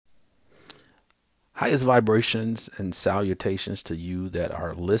Highest vibrations and salutations to you that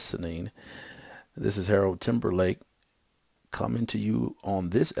are listening. This is Harold Timberlake coming to you on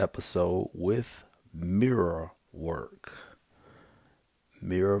this episode with mirror work.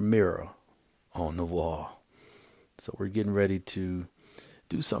 Mirror, mirror on the wall. So we're getting ready to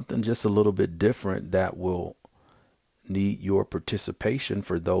do something just a little bit different that will need your participation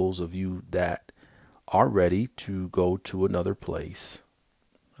for those of you that are ready to go to another place,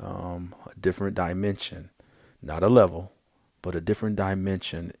 a different dimension, not a level, but a different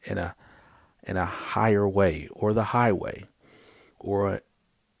dimension in a higher way, or the highway, or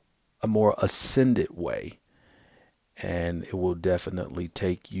a more ascended way. And it will definitely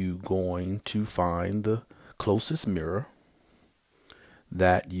take you going to find the closest mirror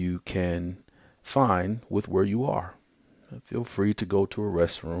that you can find with where you are. Feel free to go to a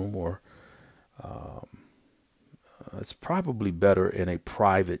restroom, or it's probably better in a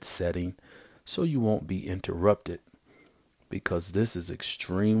private setting so you won't be interrupted, because this is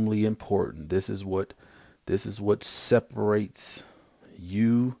extremely important. This is what separates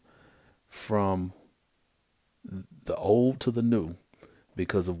you from the old to the new,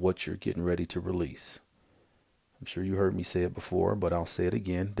 because of what you're getting ready to release. I'm sure you heard me say it before, but I'll say it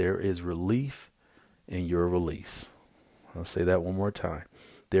again. There is relief in your release. I'll say that one more time.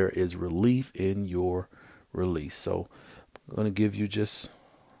 There is relief in your release. So I'm going to give you just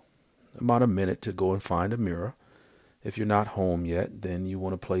about a minute to go and find a mirror. If you're not home yet, then you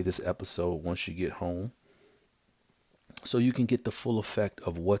want to play this episode once you get home, so you can get the full effect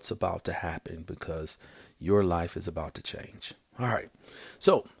of what's about to happen, because your life is about to change. All right.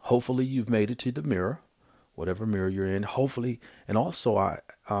 So hopefully you've made it to the mirror, whatever mirror you're in. Hopefully. And also, I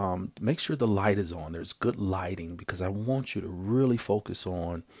make sure the light is on. There's good lighting, because I want you to really focus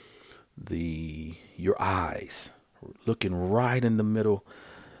on your eyes, looking right in the middle,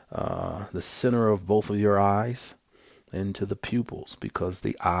 the center of both of your eyes, into the pupils, because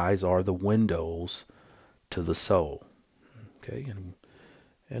the eyes are the windows to the soul. Okay.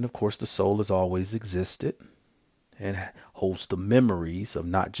 And of course, the soul has always existed and holds the memories of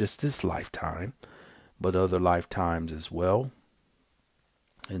not just this lifetime, but other lifetimes as well.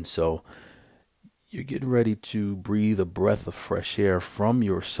 And so you're getting ready to breathe a breath of fresh air from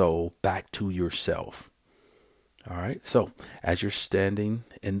your soul back to yourself. All right. So as you're standing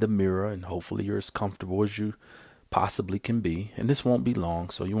in the mirror, and hopefully you're as comfortable as you possibly can be, and this won't be long,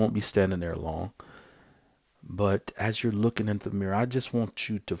 so you won't be standing there long. But as you're looking into the mirror, I just want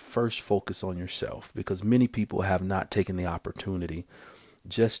you to first focus on yourself, because many people have not taken the opportunity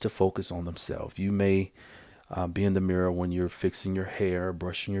just to focus on themselves. You may be in the mirror when you're fixing your hair,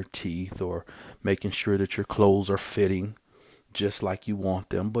 brushing your teeth, or making sure that your clothes are fitting just like you want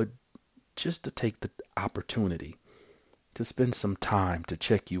them. But just to take the opportunity to spend some time to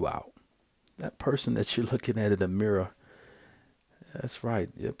check you out. That person that you're looking at in the mirror, that's right.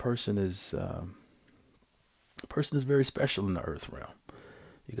 That person is very special in the earth realm.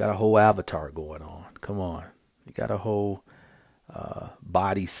 You got a whole avatar going on. Come on. You got a whole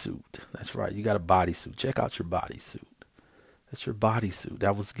bodysuit. That's right. You got a bodysuit. Check out your bodysuit. That's your bodysuit.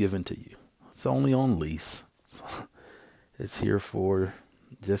 That was given to you. It's only on lease. So it's here for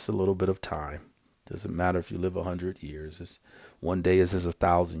just a little bit of time. Doesn't matter if you live 100 years. One day is as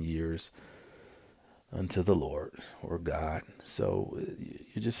 1,000 years unto the Lord or God. So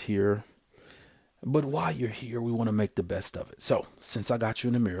you're just here. But while you're here, we want to make the best of it. So since I got you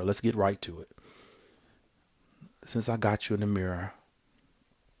in the mirror, let's get right to it. Since I got you in the mirror,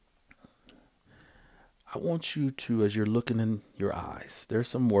 I want you to, as you're looking in your eyes, there's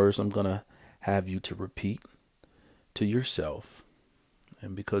some words I'm going to have you to repeat to yourself.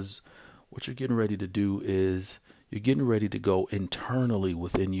 And because what you're getting ready to do is you're getting ready to go internally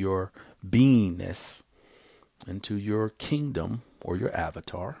within your beingness into your kingdom, or your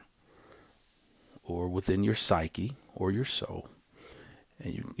avatar, or within your psyche or your soul.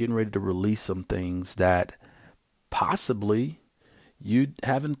 And you're getting ready to release some things that possibly you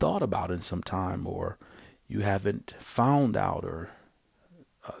haven't thought about in some time, or you haven't found out, or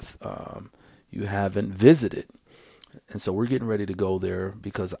you haven't visited. And so we're getting ready to go there,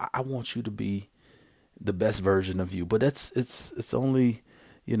 because I want you to be the best version of you. But it's only,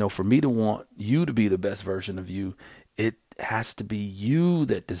 for me to want you to be the best version of you, it has to be you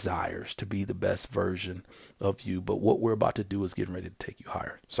that desires to be the best version of you. But what we're about to do is getting ready to take you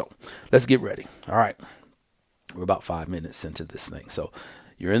higher. So let's get ready. All right. We're about 5 minutes into this thing. So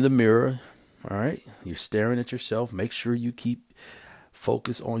you're in the mirror. All right. You're staring at yourself. Make sure you keep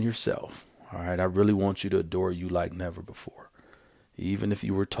focus on yourself. All right. I really want you to adore you like never before. Even if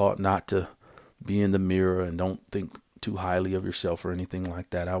you were taught not to be in the mirror and don't think too highly of yourself or anything like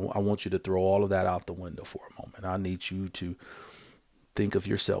that. I want you to throw all of that out the window for a moment. I need you to think of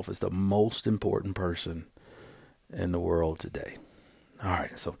yourself as the most important person in the world today. All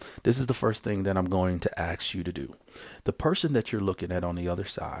right, so this is the first thing that I'm going to ask you to do. The person that you're looking at on the other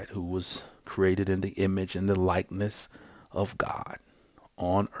side, who was created in the image and the likeness of God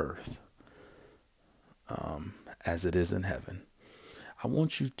on earth, as it is in heaven, I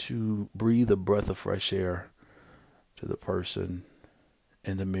want you to breathe a breath of fresh air to the person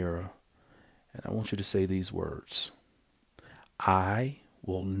in the mirror, and I want you to say these words: I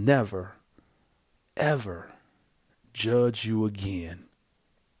will never, ever judge you again,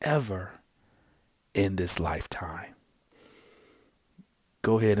 ever in this lifetime.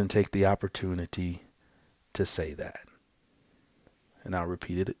 Go ahead and take the opportunity to say that. And I'll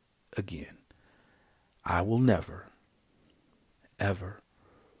repeat it again. I will never, ever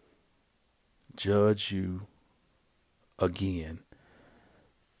judge you again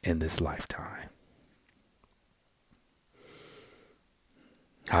in this lifetime.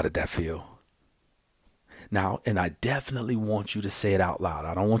 How did that feel? Now, and I definitely want you to say it out loud.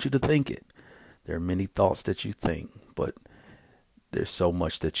 I don't want you to think it. There are many thoughts that you think, but there's so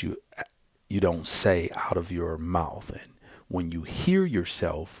much that you don't say out of your mouth. And when you hear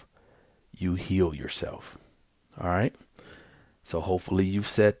yourself, you heal yourself. All right? So hopefully you've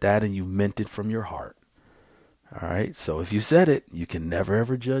said that and you meant it from your heart. All right? So if you said it, you can never,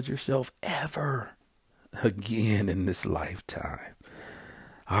 ever judge yourself ever again in this lifetime.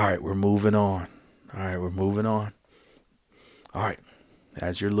 All right, we're moving on. All right, we're moving on. All right,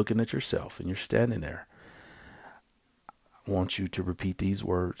 as you're looking at yourself and you're standing there, I want you to repeat these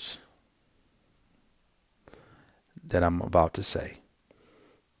words that I'm about to say.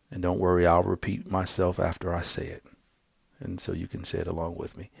 And don't worry, I'll repeat myself after I say it. And so you can say it along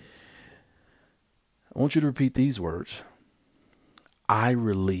with me. I want you to repeat these words. I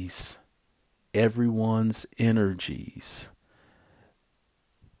release everyone's energies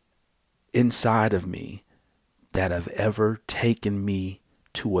inside of me that have ever taken me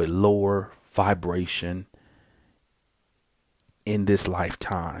to a lower vibration in this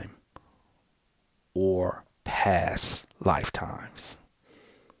lifetime or past lifetimes.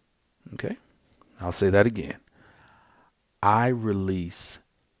 Okay? I'll say that again. I release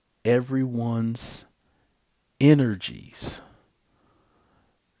everyone's energies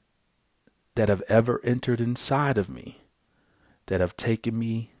that have ever entered inside of me that have taken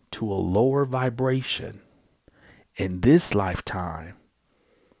me to a lower vibration in this lifetime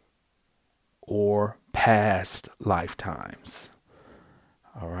or past lifetimes.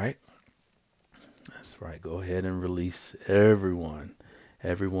 All right. That's right. Go ahead and release everyone's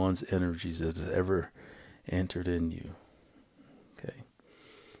energies that has ever entered in you. Okay.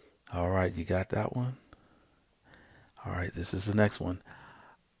 All right. You got that one? All right. This is the next one.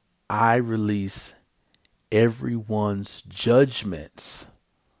 I release everyone's judgments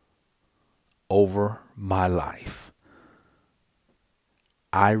over my life.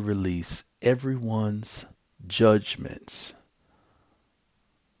 I release everyone's judgments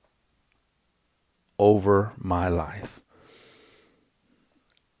over my life.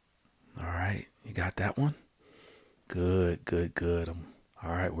 All right, you got that one? Good. All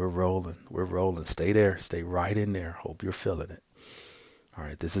right, we're rolling. Stay there. Stay right in there. Hope you're feeling it. All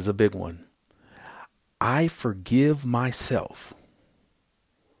right, this is a big one. I forgive myself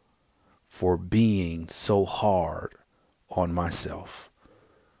for being so hard on myself.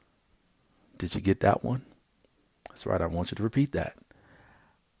 Did you get that one? That's right. I want you to repeat that.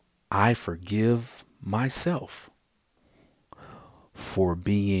 I forgive myself for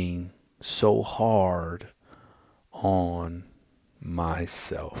being so hard on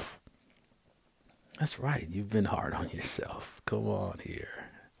myself. That's right. You've been hard on yourself. Come on here.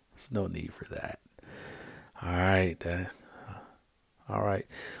 There's no need for that. All right. All right.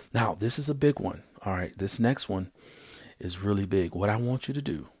 Now, this is a big one. All right. This next one is really big. What I want you to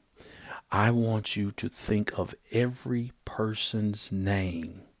do, I want you to think of every person's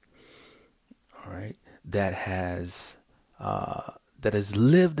name, all right, that has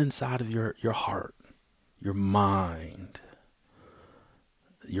lived inside of your heart, your mind,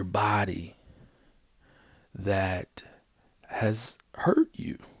 your body, that has hurt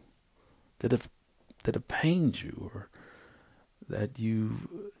you, that have pained you, or that you've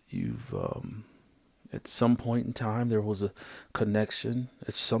at some point in time there was a connection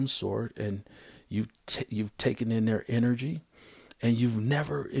of some sort, and you've taken in their energy, and you've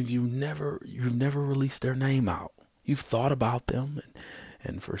never released their name out. You've thought about them,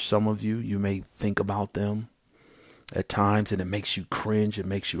 and for some of you, you may think about them at times, and it makes you cringe, it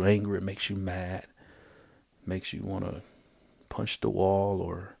makes you angry, it makes you mad. makes you want to punch the wall,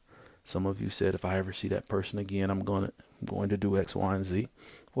 or some of you said, if I ever see that person again, I'm going to do X, Y, and Z.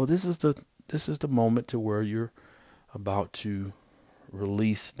 Well, this is the moment to where you're about to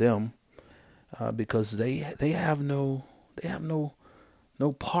release them, because they have no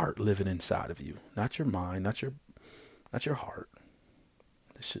part living inside of you. Not your mind, not your heart,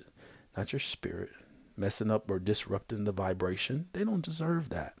 not your spirit, messing up or disrupting the vibration. They don't deserve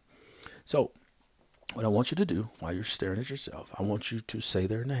that. So what I want you to do while you're staring at yourself, I want you to say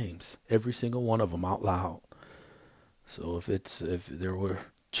their names, every single one of them, out loud. So if there were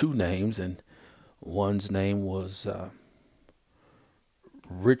two names and one's name was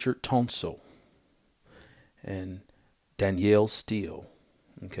Richard Tonsel and Danielle Steele.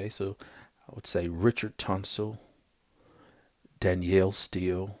 Okay, so I would say Richard Tonsel, Danielle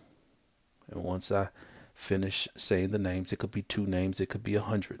Steele, and once I finish saying the names, it could be two names, it could be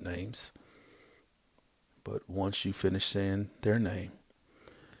 100 names. But once you finish saying their name,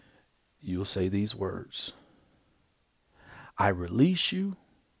 you'll say these words: I release you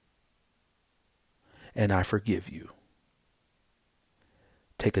and I forgive you.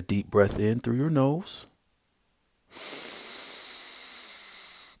 Take a deep breath in through your nose.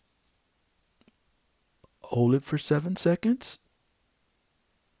 Hold it for 7 seconds.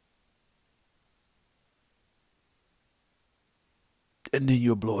 And then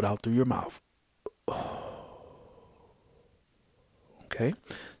you'll blow it out through your mouth. Okay?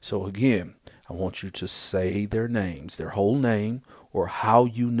 So again, I want you to say their names, their whole name, or how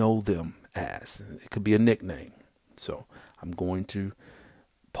you know them as. It could be a nickname. So I'm going to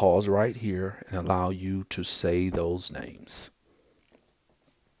pause right here and allow you to say those names.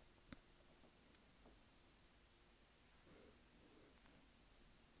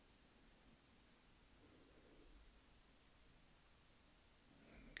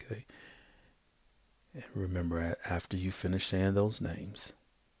 Okay. And remember, after you finish saying those names,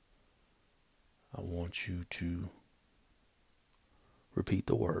 I want you to repeat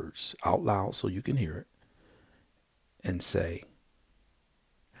the words out loud so you can hear it and say,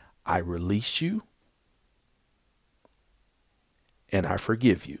 I release you and I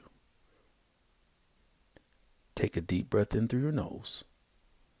forgive you. Take a deep breath in through your nose.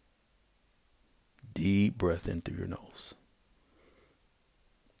 Deep breath in through your nose.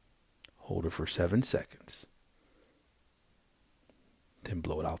 Hold it for 7 seconds. Then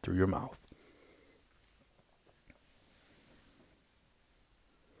blow it out through your mouth.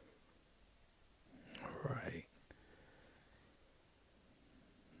 All right.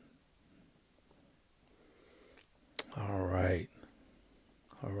 All right.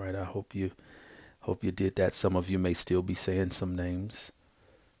 All right. I hope you did that. Some of you may still be saying some names,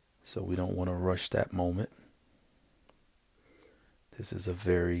 so we don't want to rush that moment. This is a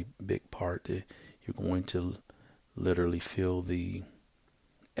very big part. You're going to literally feel the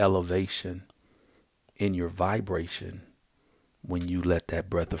elevation in your vibration when you let that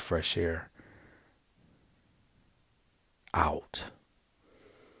breath of fresh air out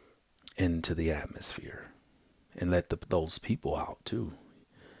into the atmosphere, and let those people out too.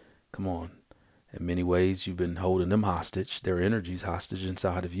 Come on. In many ways, you've been holding them hostage. Their energy's hostage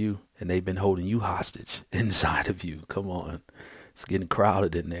inside of you, and they've been holding you hostage inside of you. Come on. It's getting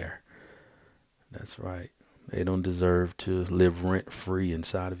crowded in there. That's right. They don't deserve to live rent-free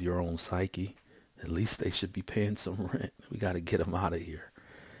inside of your own psyche. At least they should be paying some rent. We got to get them out of here.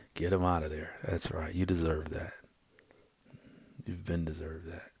 Get them out of there. That's right. You deserve that. You've been deserved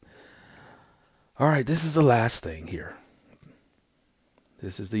that. All right, this is the last thing here.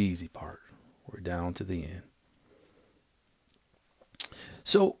 This is the easy part. We're down to the end.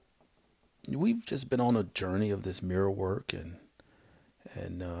 So we've just been on a journey of this mirror work, and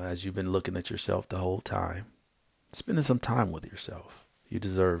as you've been looking at yourself the whole time, spending some time with yourself. You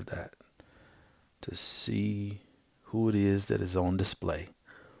deserve that. To see who it is that is on display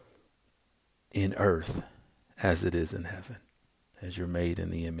in earth as it is in heaven, as you're made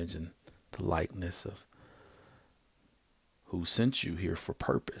in the image and the likeness of who sent you here for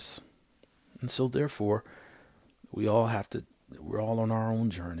purpose. And so therefore, we're all on our own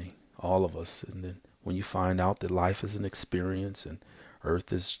journey, all of us. And then when you find out that life is an experience and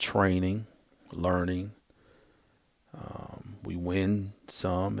earth is training, learning, we win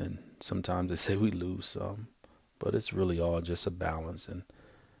some, and sometimes they say we lose some, but it's really all just a balance and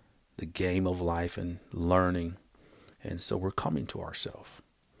the game of life and learning. And so we're coming to ourselves.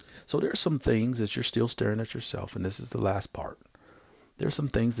 So there's some things that you're still staring at yourself, and this is the last part. There's some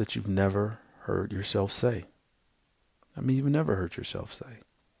things that you've never heard yourself say. I mean, you've never heard yourself say.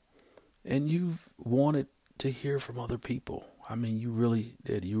 And you've wanted to hear from other people. I mean, you really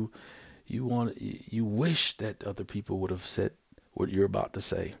did. You wish that other people would have said what you're about to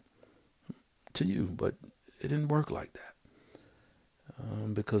say to you, but it didn't work like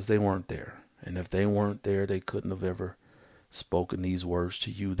that because they weren't there. And if they weren't there, they couldn't have ever spoken these words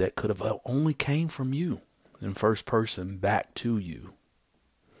to you that could have only came from you in first person back to you,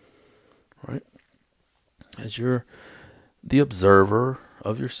 right? As you're the observer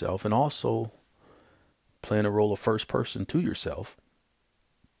of yourself and also playing a role of first person to yourself,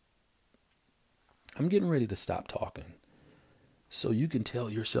 I'm getting ready to stop talking so you can tell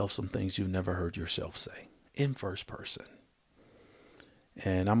yourself some things you've never heard yourself say in first person.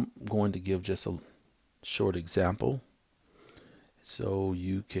 And I'm going to give just a short example so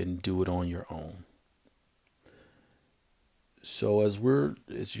you can do it on your own. So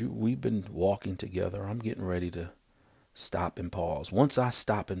we've been walking together, I'm getting ready to stop and pause. Once I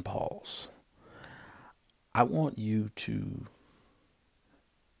stop and pause, I want you to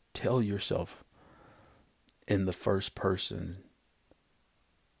tell yourself in the first person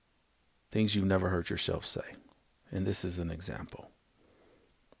things you've never heard yourself say. And this is an example.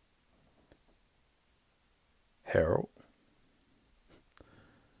 Harold,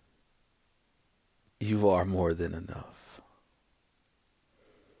 you are more than enough.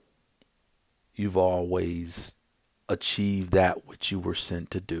 You've always achieved that which you were sent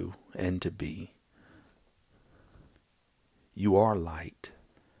to do and to be. You are light.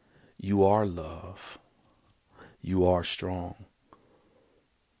 You are love. You are strong.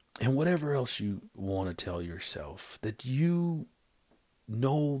 And whatever else you want to tell yourself, that you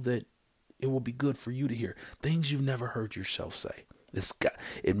know that it will be good for you to hear. Things you've never heard yourself say.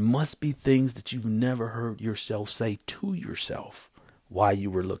 It must be things that you've never heard yourself say to yourself while you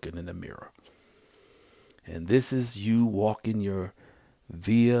were looking in the mirror. And this is you walking your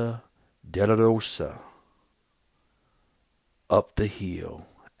Via Dolorosa up the hill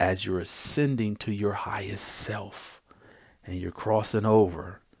as you're ascending to your highest self and you're crossing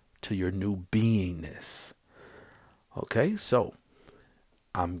over to your new beingness. Okay, so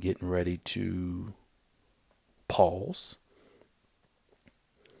I'm getting ready to pause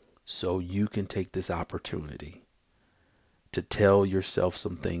so you can take this opportunity to tell yourself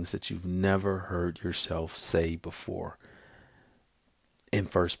some things that you've never heard yourself say before in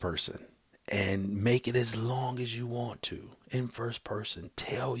first person. And make it as long as you want to in first person.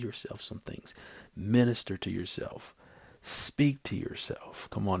 Tell yourself some things. Minister to yourself. Speak to yourself.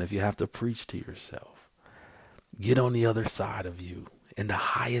 Come on, if you have to preach to yourself. Get on the other side of you, in the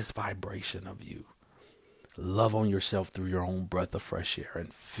highest vibration of you. Love on yourself through your own breath of fresh air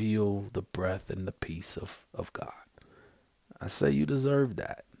and feel the breath and the peace of God. I say you deserve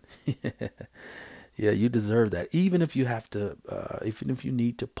that. Yeah, you deserve that. Even if you have to, even if you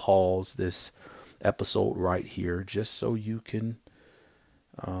need to pause this episode right here, just so you can,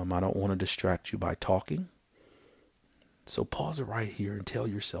 I don't want to distract you by talking. So pause it right here and tell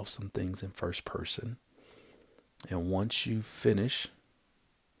yourself some things in first person. And once you finish,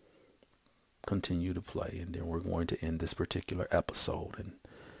 continue to play. And then we're going to end this particular episode. And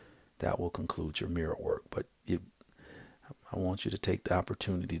that will conclude your mirror work. But I want you to take the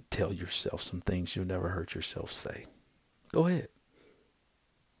opportunity to tell yourself some things you've never heard yourself say. Go ahead.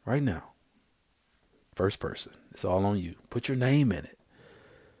 Right now. First person. It's all on you. Put your name in it.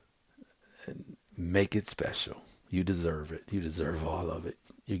 And make it special. You deserve it. You deserve all of it.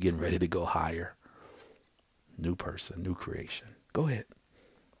 You're getting ready to go higher. New person, new creation. Go ahead.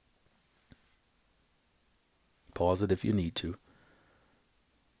 Pause it if you need to.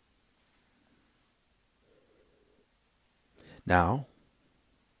 Now,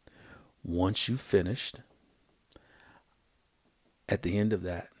 once you've finished, at the end of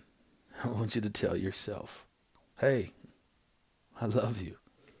that, I want you to tell yourself, hey, I love you.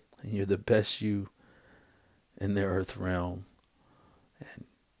 And you're the best you in the earth realm. And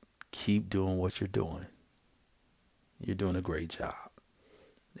keep doing what you're doing. You're doing a great job.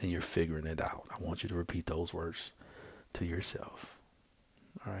 And you're figuring it out. I want you to repeat those words to yourself.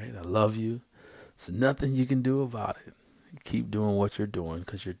 All right, I love you. There's nothing you can do about it. Keep doing what you're doing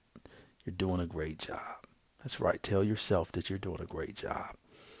because you're doing a great job. That's right. Tell yourself that you're doing a great job.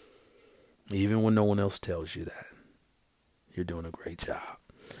 Even when no one else tells you that. You're doing a great job.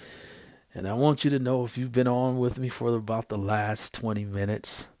 And I want you to know, if you've been on with me for about the last 20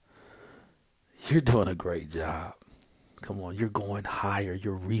 minutes, you're doing a great job. Come on, you're going higher.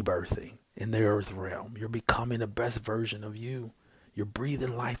 You're rebirthing in the earth realm. You're becoming the best version of you. You're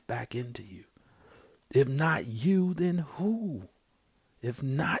breathing life back into you. If not you, then who? If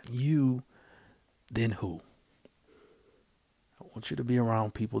not you, then who? I want you to be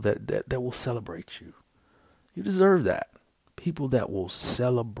around people that will celebrate you. You deserve that. People that will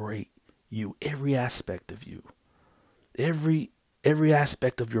celebrate you, every aspect of you, every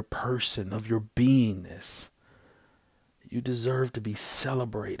aspect of your person, of your beingness. You deserve to be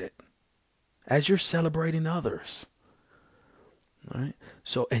celebrated as you're celebrating others. Right?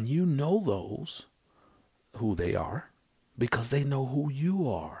 So, and you know those who they are because they know who you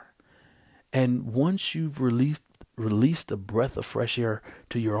are. And once you've released a breath of fresh air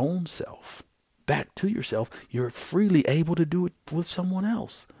to your own self, back to yourself, you're freely able to do it with someone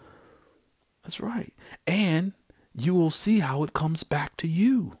else. That's right. And you will see how it comes back to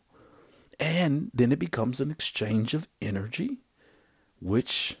you. And then it becomes an exchange of energy,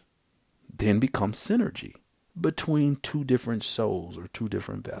 which then becomes synergy between two different souls or two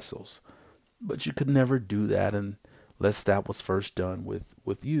different vessels. But you could never do that unless that was first done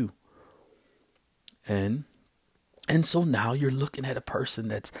with you. And so now you're looking at a person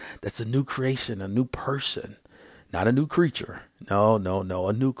that's a new creation, a new person, not a new creature. No,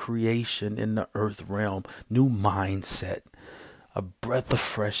 a new creation in the earth realm, new mindset, a breath of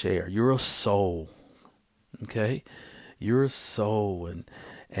fresh air. You're a soul. Okay? You're a soul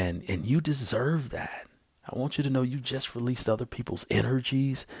and you deserve that. I want you to know you just released other people's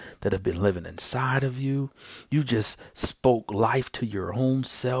energies that have been living inside of you. You just spoke life to your own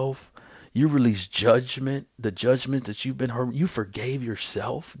self. You released judgment, the judgment that you've been hurt. You forgave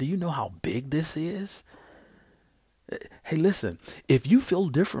yourself. Do you know how big this is? Hey, listen, if you feel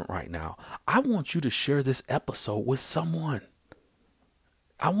different right now, I want you to share this episode with someone.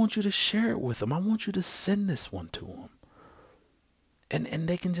 I want you to share it with them. I want you to send this one to them. And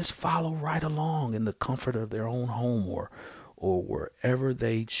they can just follow right along in the comfort of their own home or wherever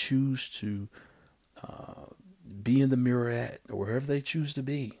they choose to be in the mirror at, or wherever they choose to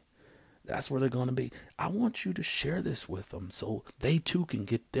be. That's where they're going to be. I want you to share this with them so they too can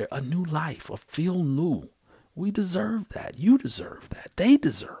get a new life, or feel new. We deserve that. You deserve that. They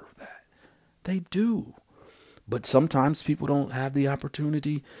deserve that. They do. But sometimes people don't have the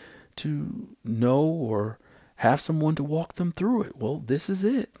opportunity to know or have someone to walk them through it. Well, this is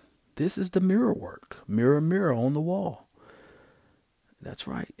it. This is the mirror work. Mirror, mirror on the wall. That's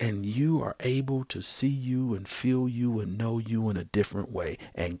right. And you are able to see you and feel you and know you in a different way.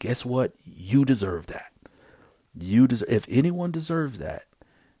 And guess what? You deserve that. If anyone deserves that,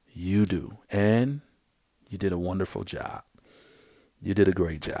 you do. And you did a wonderful job. You did a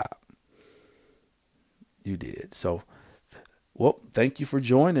great job. You did. So, well, thank you for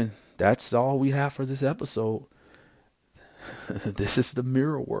joining. That's all we have for this episode. This is the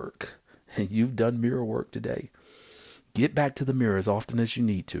mirror work. And you've done mirror work today. Get back to the mirror as often as you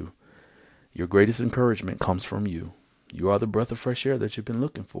need to. Your greatest encouragement comes from you. You are the breath of fresh air that you've been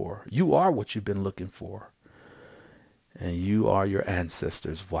looking for. You are what you've been looking for. And you are your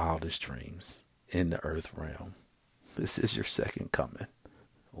ancestors' wildest dreams in the earth realm. This is your second coming.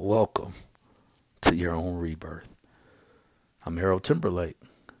 Welcome to your own rebirth. I'm Harold Timberlake.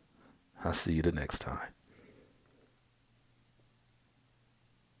 I'll see you the next time.